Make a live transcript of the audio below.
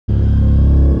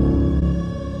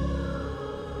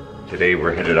Today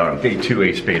we're headed on day 2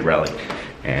 Acespade Rally,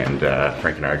 and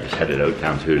Frank and I are just headed out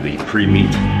down to the pre-meet.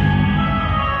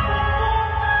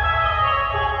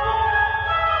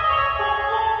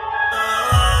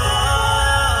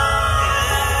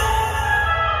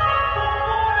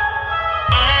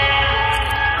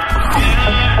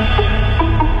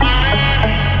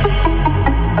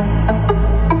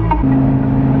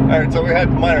 Alright, so we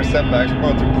had minor setbacks. We're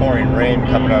going through pouring rain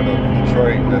coming out of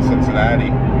Detroit to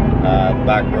Cincinnati.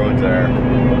 Back roads are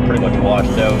pretty much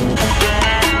washed out.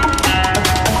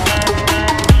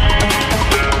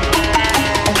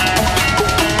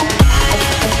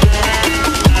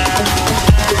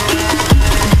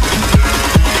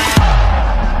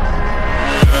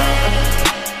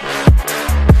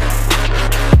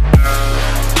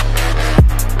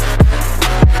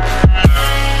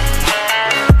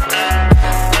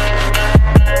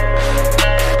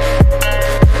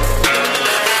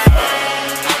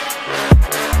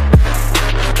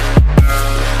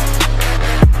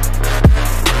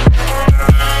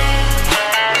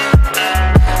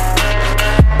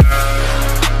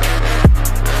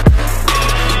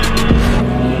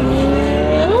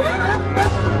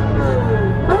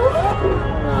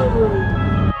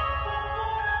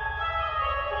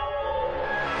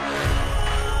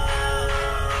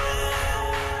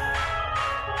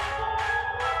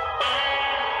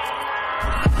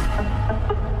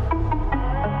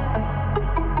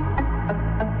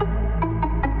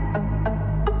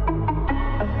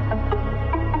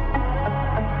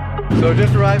 So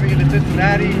just arriving into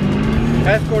Cincinnati,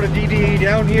 escorted DDE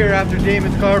down here after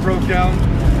Damon's car broke down,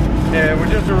 and we're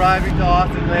just arriving to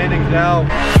Austin Landings now.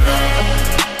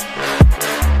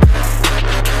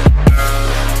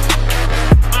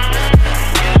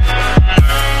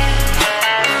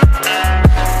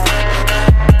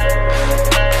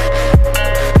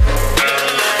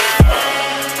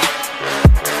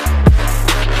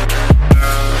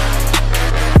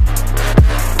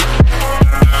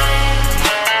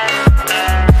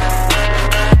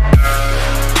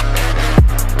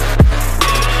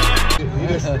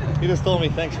 He just told me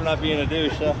thanks for not being a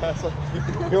douche.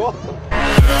 You're welcome.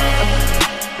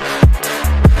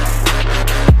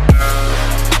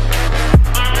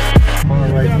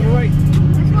 Down the right.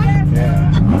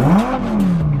 Yeah.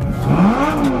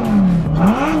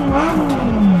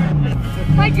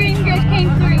 My dream just came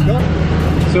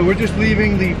through. So we're just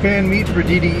leaving the fan meet for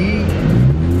DDE.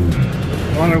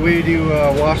 On our way to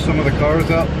wash some of the cars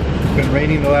up. It's been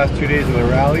raining the last 2 days of the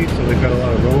rally, so they've got a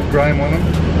lot of road grime on them.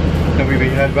 Then we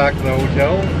head back to the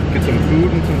hotel, get some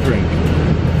food and some drink.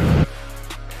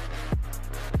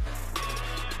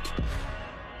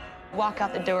 Walk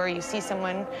out the door, you see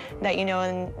someone that you know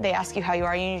and they ask you how you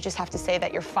are, and you just have to say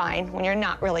that you're fine when you're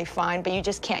not really fine, but you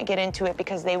just can't get into it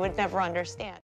because they would never understand.